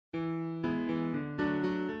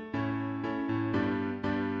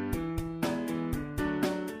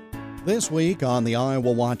This week on the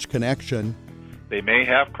IowaWatch Connection, they may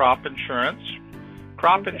have crop insurance.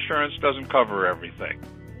 Crop insurance doesn't cover everything.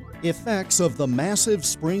 Effects of the massive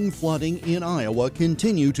spring flooding in Iowa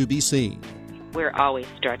continue to be seen. We're always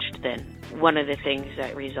stretched thin. One of the things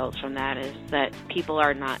that results from that is that people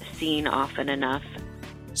are not seen often enough.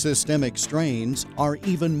 Systemic strains are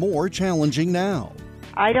even more challenging now.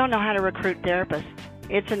 I don't know how to recruit therapists.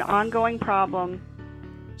 It's an ongoing problem.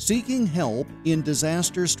 Seeking help in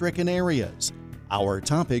disaster-stricken areas. Our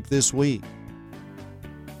topic this week.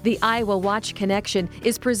 The IowaWatch Connection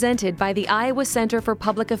is presented by the Iowa Center for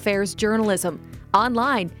Public Affairs Journalism,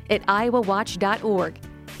 online at iowawatch.org.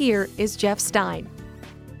 Here is Jeff Stein.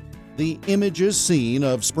 The images seen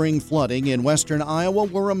of spring flooding in western Iowa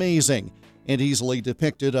were amazing and easily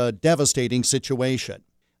depicted a devastating situation.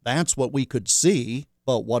 That's what we could see,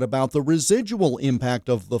 but what about the residual impact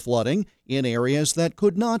of the flooding in areas that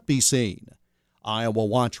could not be seen?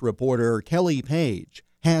 IowaWatch reporter Kelly Page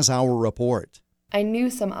has our report. I knew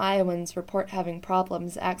some Iowans report having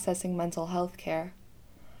problems accessing mental health care.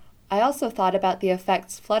 I also thought about the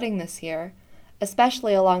effects flooding this year,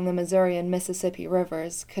 especially along the Missouri and Mississippi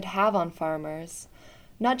rivers, could have on farmers,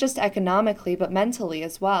 not just economically but mentally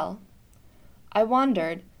as well. I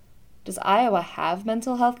wondered, does Iowa have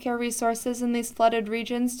mental health care resources in these flooded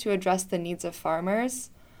regions to address the needs of farmers?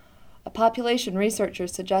 A population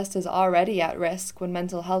researchers suggest is already at risk when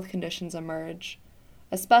mental health conditions emerge,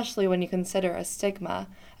 especially when you consider a stigma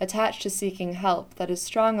attached to seeking help that is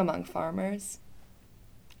strong among farmers.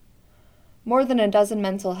 More than a dozen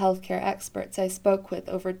mental health care experts I spoke with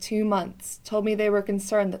over 2 months told me they were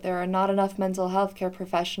concerned that there are not enough mental health care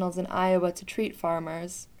professionals in Iowa to treat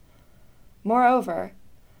farmers. Moreover,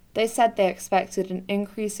 they said they expected an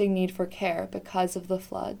increasing need for care because of the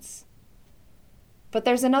floods. But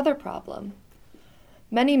there's another problem.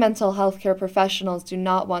 Many mental health care professionals do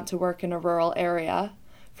not want to work in a rural area,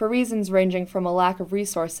 for reasons ranging from a lack of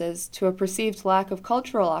resources to a perceived lack of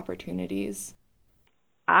cultural opportunities.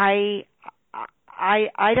 I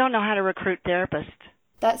don't know how to recruit therapists.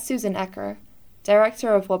 That's Susan Ecker,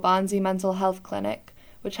 director of Waubonsie Mental Health Clinic,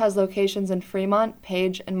 which has locations in Fremont,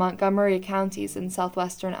 Page, and Montgomery counties in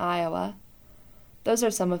southwestern Iowa. Those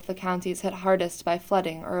are some of the counties hit hardest by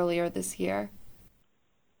flooding earlier this year.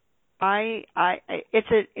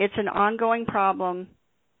 It's an ongoing problem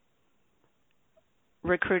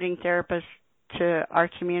recruiting therapists to our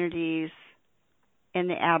communities in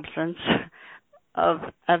the absence of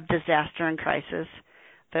disaster and crisis.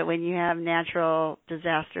 But when you have natural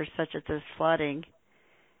disasters such as this flooding,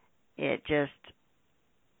 it just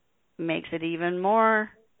makes it even more,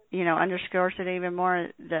 underscores it even more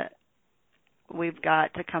that we've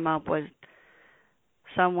got to come up with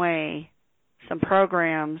some way, some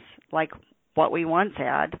programs like what we once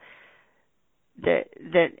had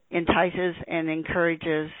that entices and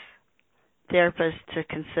encourages therapists to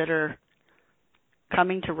consider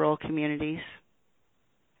coming to rural communities.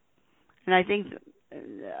 And I think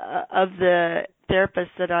of the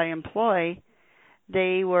therapists that I employ,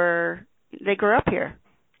 they grew up here.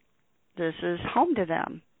 This is home to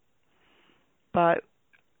them. But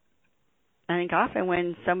I think often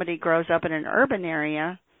when somebody grows up in an urban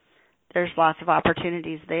area, there's lots of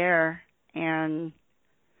opportunities there, and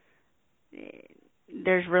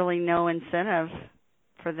there's really no incentive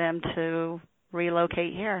for them to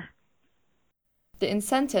relocate here. The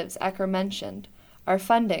incentives Ecker mentioned are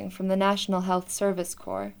funding from the National Health Service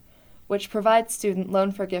Corps, which provides student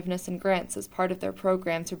loan forgiveness and grants as part of their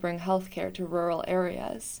program to bring health care to rural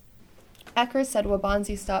areas. Ecker said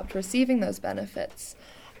Waubonsie stopped receiving those benefits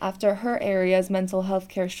after her area's mental health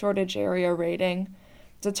care shortage area rating,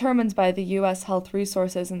 determined by the U.S. Health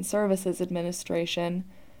Resources and Services Administration,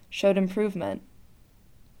 showed improvement.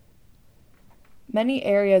 Many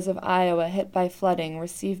areas of Iowa hit by flooding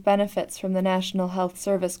receive benefits from the National Health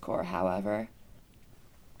Service Corps, however.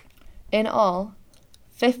 In all,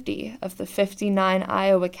 50 of the 59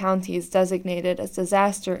 Iowa counties designated as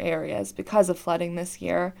disaster areas because of flooding this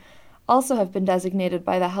year also have been designated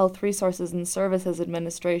by the Health Resources and Services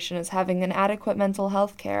Administration as having inadequate mental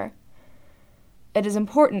health care. It is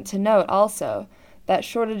important to note also that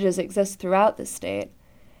shortages exist throughout the state.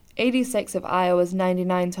 86 of Iowa's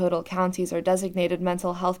 99 total counties are designated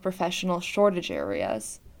mental health professional shortage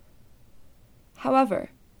areas. However,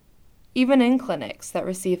 even in clinics that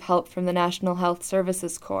receive help from the National Health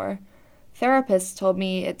Services Corps, therapists told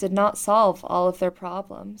me it did not solve all of their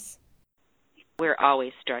problems. We're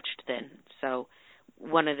always stretched thin. So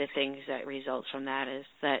one of the things that results from that is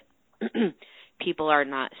that people are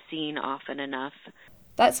not seen often enough.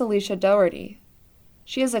 That's Alecia Dougherty.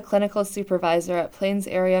 She is a clinical supervisor at Plains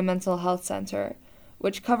Area Mental Health Center,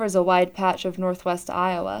 which covers a wide patch of northwest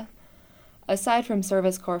Iowa. Aside from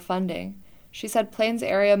Service Corps funding, she said Plains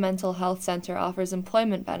Area Mental Health Center offers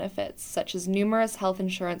employment benefits, such as numerous health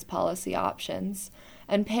insurance policy options,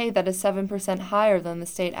 and pay that is 7% higher than the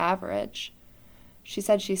state average. She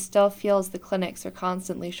said she still feels the clinics are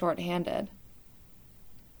constantly short-handed.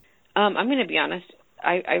 I'm going to be honest.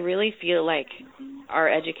 I really feel like our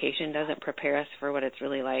education doesn't prepare us for what it's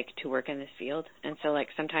really like to work in this field. And so,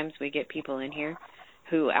 sometimes we get people in here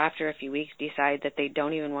who, after a few weeks, decide that they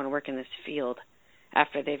don't even want to work in this field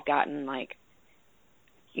after they've gotten,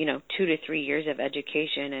 2 to 3 years of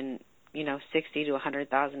education and, $60,000 to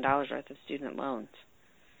 $100,000 worth of student loans.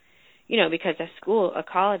 Because a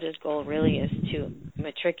college's goal really is to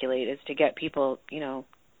matriculate, is to get people,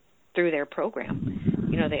 through their program.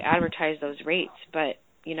 They advertise those rates, but,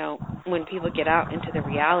 when people get out into the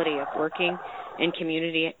reality of working in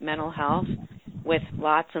community mental health with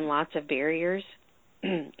lots and lots of barriers,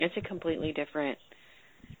 it's a completely different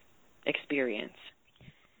experience.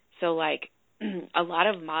 So, a lot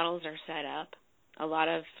of models are set up, a lot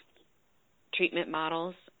of treatment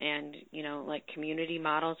models and, community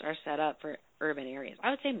models are set up for urban areas.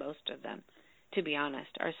 I would say most of them, to be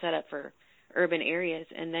honest, are set up for urban areas,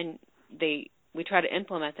 and then we try to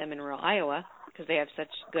implement them in rural Iowa because they have such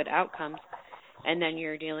good outcomes. And then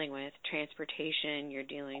you're dealing with transportation, you're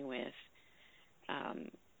dealing with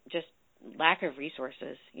just lack of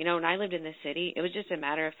resources. When I lived in the city, it was just a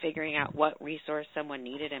matter of figuring out what resource someone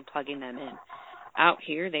needed and plugging them in. Out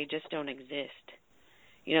here, they just don't exist.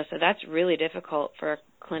 So that's really difficult for a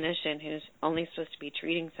clinician who's only supposed to be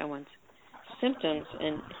treating someone's symptoms,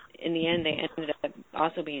 and in the end, they ended up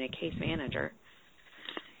also being a case manager.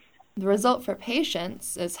 The result for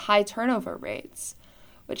patients is high turnover rates,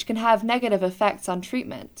 which can have negative effects on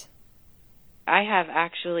treatment. I have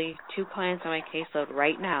actually 2 clients on my caseload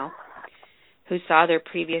right now who saw their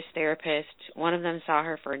previous therapist. One of them saw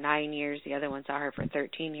her for 9 years, the other one saw her for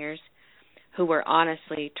 13 years, who were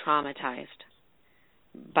honestly traumatized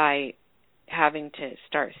by having to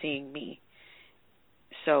start seeing me.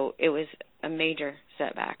 So it was a major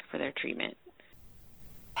setback for their treatment.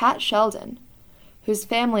 Pat Sheldon, whose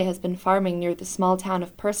family has been farming near the small town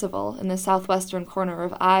of Percival in the southwestern corner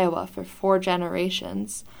of Iowa for 4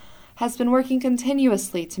 generations, has been working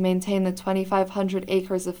continuously to maintain the 2,500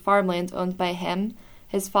 acres of farmland owned by him,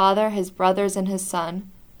 his father, his brothers, and his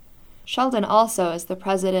son. Sheldon also is the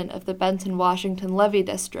president of the Benton, Washington Levee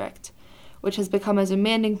District, which has become a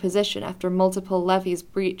demanding position after multiple levees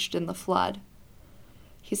breached in the flood.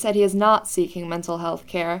 He said he is not seeking mental health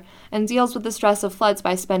care and deals with the stress of floods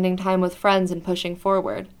by spending time with friends and pushing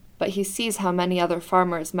forward, but he sees how many other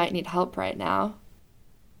farmers might need help right now.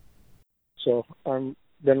 So I've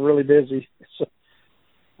been really busy. So,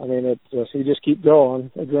 you just keep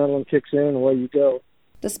going. Adrenaline kicks in and away you go.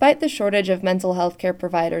 Despite the shortage of mental health care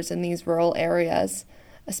providers in these rural areas,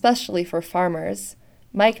 especially for farmers,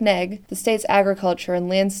 Mike Naig, the state's Agriculture and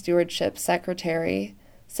Land Stewardship Secretary,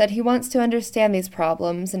 said he wants to understand these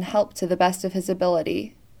problems and help to the best of his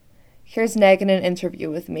ability. Here's Naig in an interview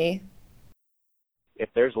with me. If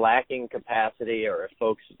there's lacking capacity or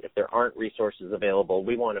if there aren't resources available,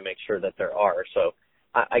 we want to make sure that there are. So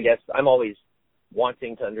I guess I'm always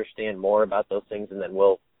wanting to understand more about those things, and then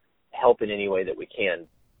we'll help in any way that we can.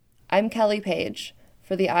 I'm Kelly Page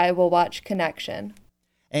for the IowaWatch Connection.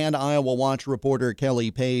 And IowaWatch reporter Kelly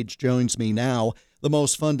Page joins me now. The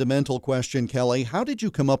most fundamental question, Kelly, how did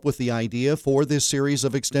you come up with the idea for this series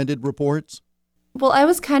of extended reports? Well, I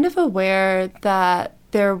was kind of aware that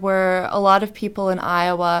there were a lot of people in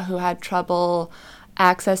Iowa who had trouble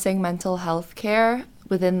accessing mental health care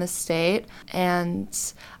within the state. And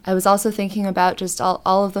I was also thinking about just all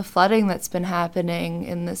of the flooding that's been happening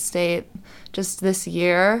in the state just this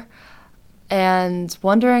year, and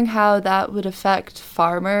wondering how that would affect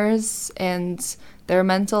farmers and their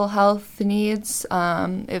mental health needs,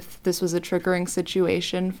 if this was a triggering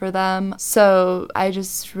situation for them. So I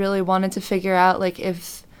just really wanted to figure out,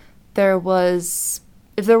 if there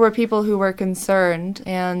were people who were concerned,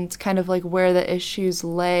 and kind of where the issues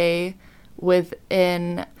lay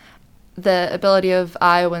within the ability of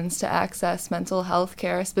Iowans to access mental health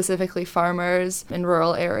care, specifically farmers in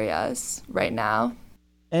rural areas right now.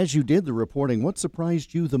 As you did the reporting, what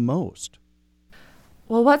surprised you the most?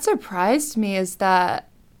 Well, what surprised me is that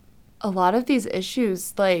a lot of these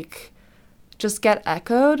issues, just get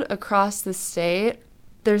echoed across the state.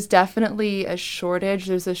 There's definitely a shortage.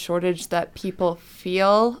 There's a shortage that people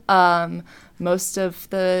feel. Most of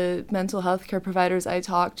the mental health care providers I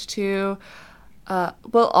talked to,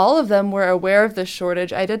 all of them were aware of the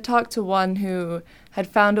shortage. I did talk to one who had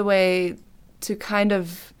found a way to kind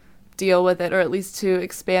of deal with it, or at least to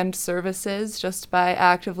expand services just by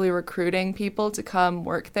actively recruiting people to come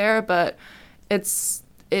work there. But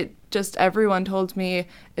everyone told me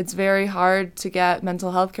it's very hard to get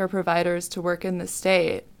mental health care providers to work in the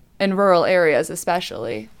state, in rural areas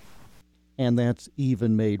especially. And that's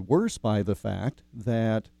even made worse by the fact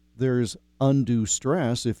that there's undue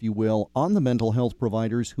stress, if you will, on the mental health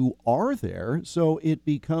providers who are there. So it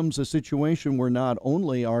becomes a situation where not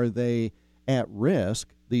only are they at risk,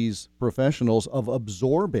 these professionals, of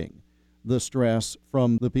absorbing the stress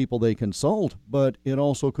from the people they consult, but it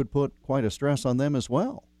also could put quite a stress on them as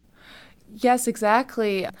well. Yes,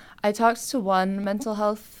 exactly. I talked to one mental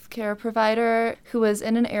health care provider who was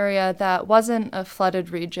in an area that wasn't a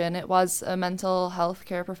flooded region. It was a mental health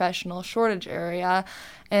care professional shortage area.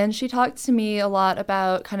 And she talked to me a lot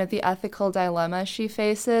about kind of the ethical dilemma she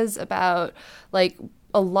faces, about like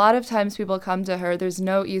a lot of times people come to her, there's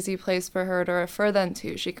no easy place for her to refer them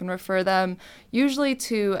to. She can refer them usually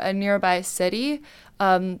to a nearby city.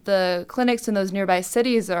 The clinics in those nearby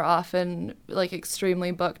cities are often like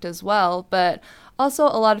extremely booked as well, but also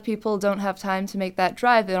a lot of people don't have time to make that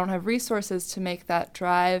drive. They don't have resources to make that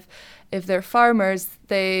drive. If they're farmers,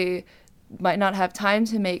 they might not have time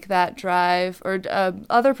to make that drive, or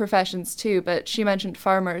other professions too, but she mentioned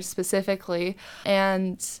farmers specifically.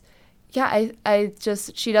 And yeah,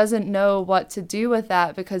 she doesn't know what to do with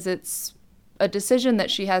that, because it's a decision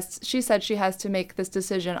that she said she has to make this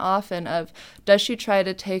decision often of, does she try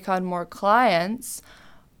to take on more clients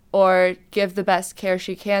or give the best care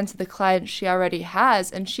she can to the clients she already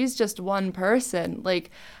has? And she's just one person.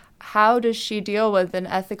 Like, how does she deal with an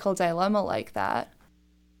ethical dilemma like that?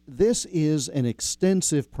 This is an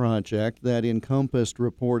extensive project that encompassed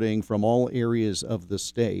reporting from all areas of the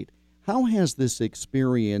state. How has this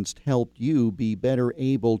experience helped you be better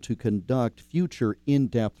able to conduct future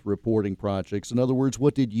in-depth reporting projects? In other words,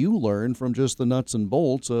 what did you learn from just the nuts and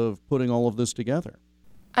bolts of putting all of this together?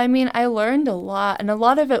 I mean, I learned a lot, and a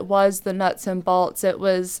lot of it was the nuts and bolts. It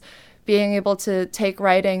was being able to take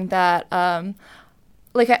writing that,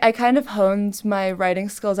 I kind of honed my writing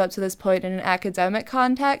skills up to this point in an academic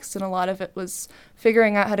context, and a lot of it was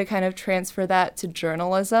figuring out how to kind of transfer that to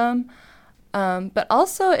journalism. But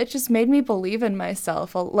also, it just made me believe in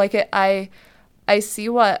myself. I see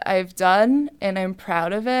what I've done, and I'm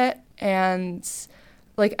proud of it, and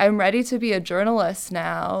I'm ready to be a journalist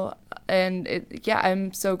now. And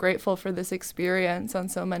I'm so grateful for this experience on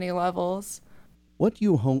so many levels. What do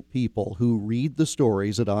you hope people who read the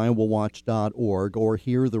stories at IowaWatch.org or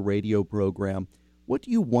hear the radio program, what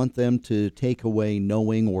do you want them to take away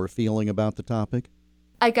knowing or feeling about the topic?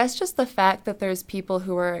 I guess just the fact that there's people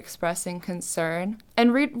who are expressing concern,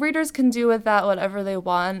 and readers can do with that whatever they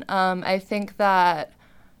want. I think that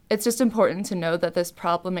it's just important to know that this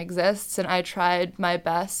problem exists, and I tried my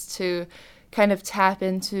best to kind of tap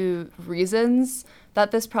into reasons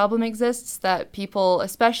that this problem exists, that people,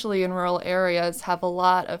 especially in rural areas, have a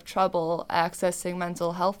lot of trouble accessing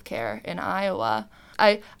mental health care in Iowa.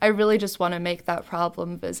 I really just want to make that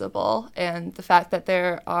problem visible, and the fact that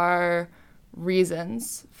there are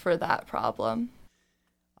reasons for that problem.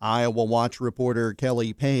 Iowa Watch reporter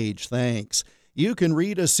Kelly Page, thanks. You can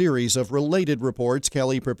read a series of related reports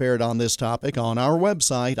Kelly prepared on this topic on our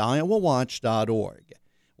website, IowaWatch.org.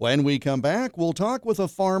 When we come back, we'll talk with a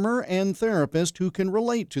farmer and therapist who can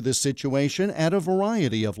relate to this situation at a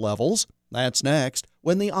variety of levels. That's next,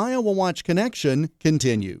 when the Iowa Watch Connection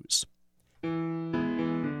continues.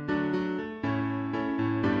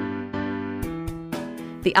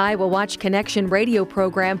 The Iowa Watch Connection radio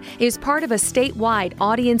program is part of a statewide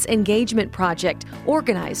audience engagement project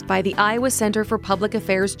organized by the Iowa Center for Public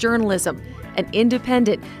Affairs Journalism, an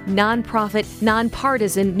independent, nonprofit,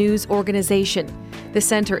 nonpartisan news organization. The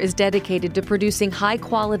center is dedicated to producing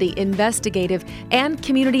high-quality investigative and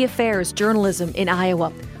community affairs journalism in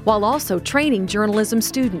Iowa, while also training journalism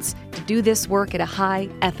students to do this work at a high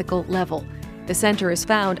ethical level. The center is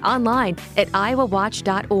found online at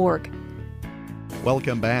iowawatch.org.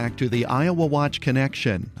 Welcome back to the Iowa Watch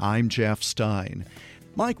Connection. I'm Jeff Stein.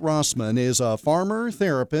 Mike Rossman is a farmer,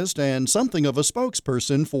 therapist, and something of a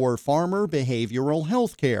spokesperson for farmer behavioral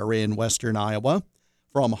health care in western Iowa.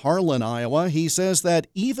 From Harlan, Iowa, he says that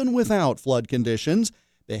even without flood conditions,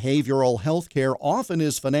 behavioral health care often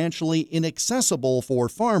is financially inaccessible for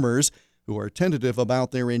farmers who are tentative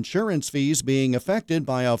about their insurance fees being affected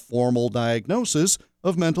by a formal diagnosis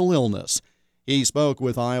of mental illness. He spoke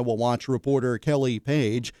with Iowa Watch reporter Kelly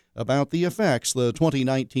Page about the effects the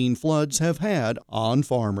 2019 floods have had on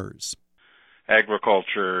farmers.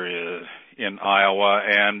 Agriculture in Iowa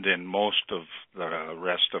and in most of the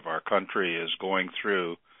rest of our country is going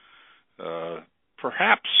through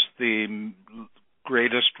perhaps the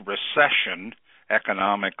greatest recession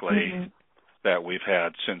economically that we've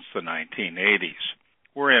had since the 1980s.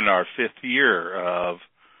 We're in our fifth year of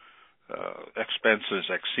expenses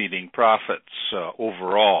exceeding profits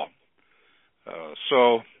overall.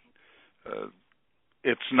 So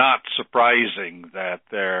it's not surprising that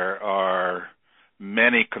there are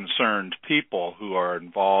many concerned people who are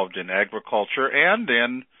involved in agriculture and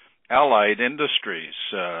in allied industries.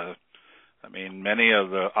 Many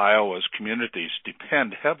of Iowa's communities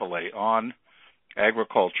depend heavily on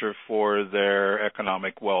agriculture for their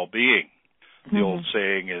economic well-being. The old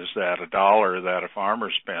saying is that a dollar that a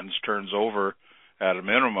farmer spends turns over at a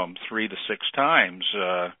minimum 3 to 6 times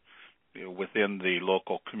within the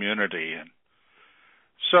local community. And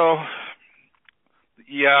so,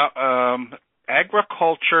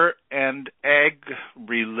 agriculture and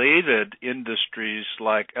ag-related industries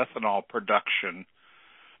like ethanol production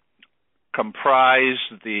comprise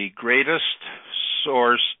the greatest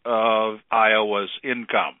source of Iowa's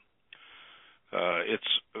income. It's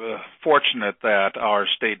fortunate that our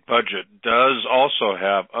state budget does also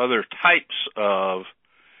have other types of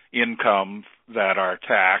income that are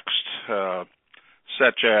taxed,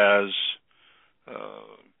 such as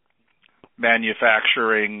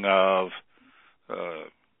manufacturing of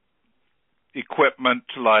equipment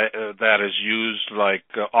that is used like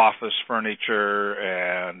office furniture,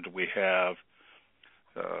 and we have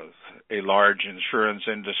a large insurance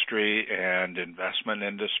industry and investment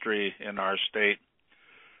industry in our state.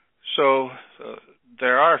 So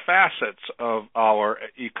there are facets of our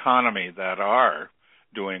economy that are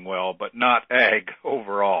doing well, but not ag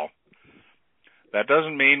overall. That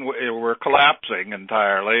doesn't mean we're collapsing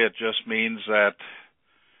entirely. It just means that,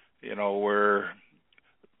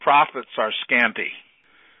 profits are scanty.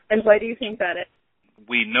 And why do you think that is?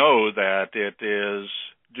 We know that it is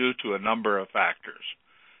due to a number of factors.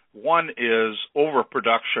 One is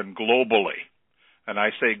overproduction globally, and I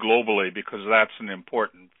say globally because that's an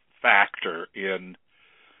important factor in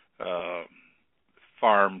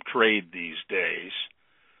farm trade these days.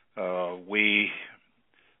 We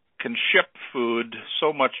can ship food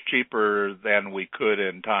so much cheaper than we could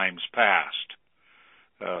in times past.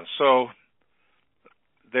 So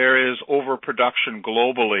there is overproduction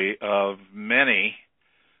globally of many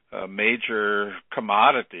major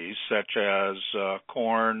commodities such as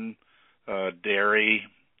corn, dairy,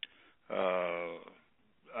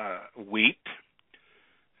 wheat,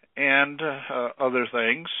 and other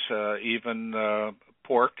things, even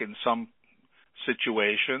pork in some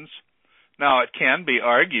situations. Now, it can be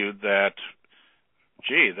argued that,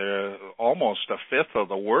 almost a fifth of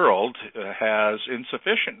the world has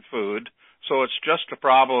insufficient food, so it's just a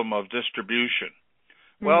problem of distribution.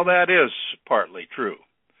 Well, that is partly true.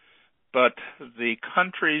 But the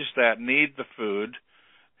countries that need the food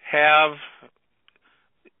have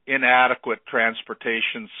inadequate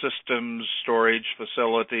transportation systems, storage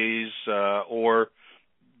facilities, or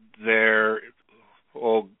their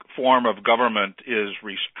form of government is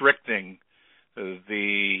restricting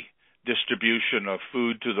the distribution of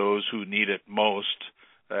food to those who need it most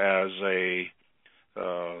as a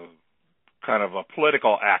kind of a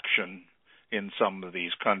political action in some of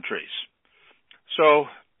these countries. So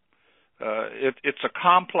it's a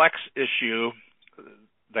complex issue.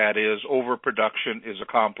 That is, overproduction is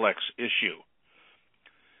a complex issue.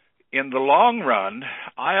 In the long run,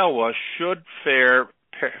 Iowa should fare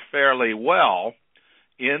fairly well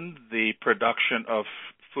in the production of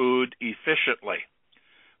food efficiently.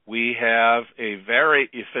 We have a very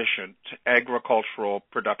efficient agricultural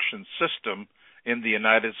production system in the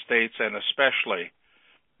United States, and especially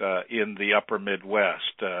in the upper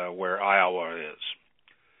Midwest, where Iowa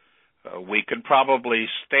is. We can probably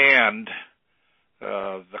stand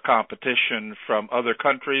the competition from other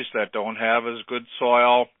countries that don't have as good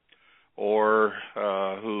soil or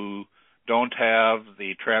who don't have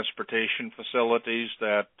the transportation facilities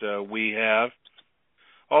that we have,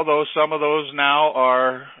 although some of those now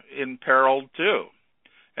are imperiled too.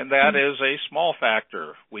 And that is a small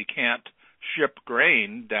factor. We can't ship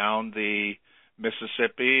grain down the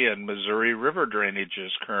Mississippi and Missouri River drainages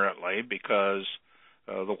currently because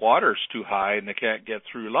the water's too high and they can't get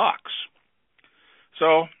through locks.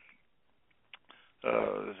 So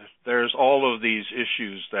there's all of these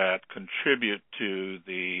issues that contribute to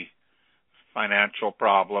the financial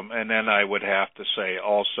problem. And then I would have to say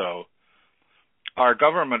also, our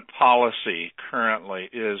government policy currently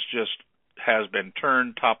has been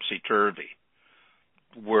turned topsy-turvy.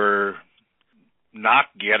 We're not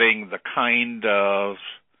getting the kind of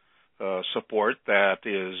support that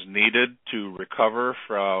is needed to recover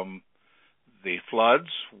from the floods.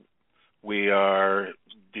 We are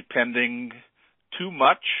depending too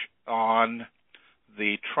much on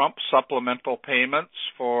the Trump supplemental payments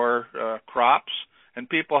for crops, and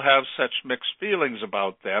people have such mixed feelings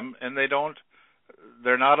about them, and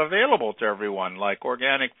they're not available to everyone, like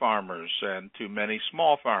organic farmers and to many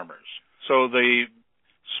small farmers. So the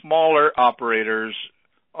smaller operators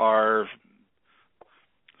are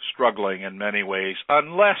struggling in many ways,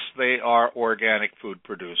 unless they are organic food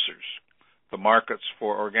producers. The markets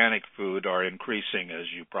for organic food are increasing, as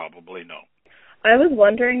you probably know. I was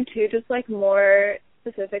wondering, too, just like more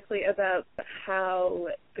specifically about how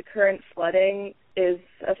the current flooding is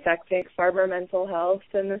affecting farmer mental health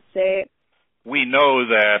in the state. We know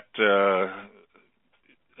that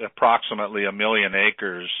approximately 1 million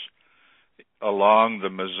acres along the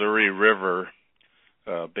Missouri River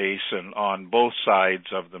basin on both sides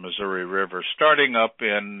of the Missouri River, starting up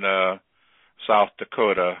in South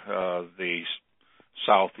Dakota, the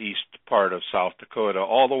southeast part of South Dakota,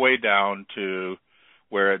 all the way down to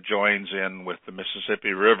where it joins in with the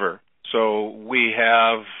Mississippi River. So we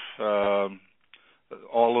have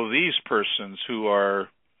all of these persons who are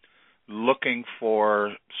looking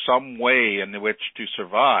for some way in which to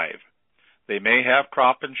survive. They may have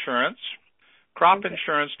crop insurance. Crop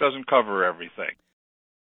insurance doesn't cover everything.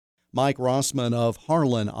 Mike Rossman of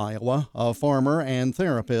Harlan, Iowa, a farmer and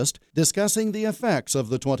therapist, discussing the effects of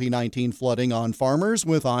the 2019 flooding on farmers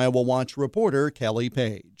with IowaWatch reporter Kelly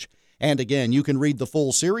Page. And again, you can read the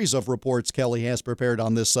full series of reports Kelly has prepared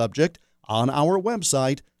on this subject on our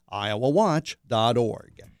website,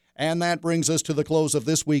 IowaWatch.org. And that brings us to the close of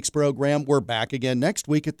this week's program. We're back again next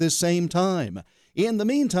week at this same time. In the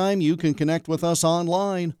meantime, you can connect with us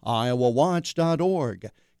online, IowaWatch.org.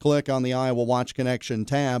 Click on the Iowa Watch Connection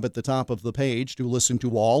tab at the top of the page to listen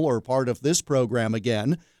to all or part of this program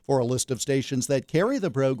again, for a list of stations that carry the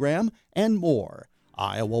program, and more.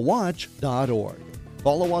 IowaWatch.org.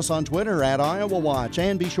 Follow us on Twitter at IowaWatch,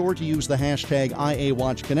 and be sure to use the hashtag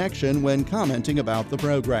IAWatchConnection when commenting about the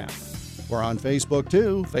program. We're on Facebook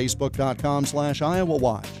too,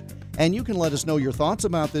 facebook.com/IowaWatch. And you can let us know your thoughts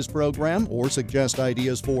about this program or suggest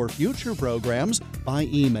ideas for future programs by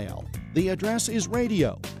email. The address is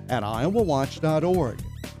radio@iowawatch.org.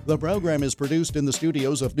 The program is produced in the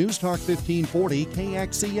studios of News Talk 1540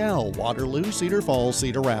 KXCL, Waterloo, Cedar Falls,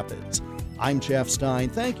 Cedar Rapids. I'm Jeff Stein.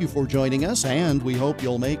 Thank you for joining us, and we hope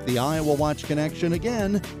you'll make the Iowa Watch Connection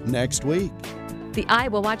again next week. The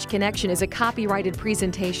Iowa Watch Connection is a copyrighted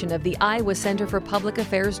presentation of the Iowa Center for Public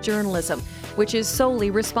Affairs Journalism, which is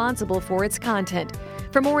solely responsible for its content.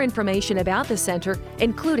 For more information about the center,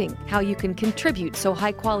 including how you can contribute so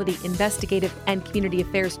high-quality investigative and community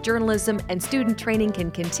affairs journalism and student training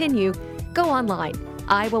can continue, go online,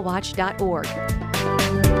 iowawatch.org.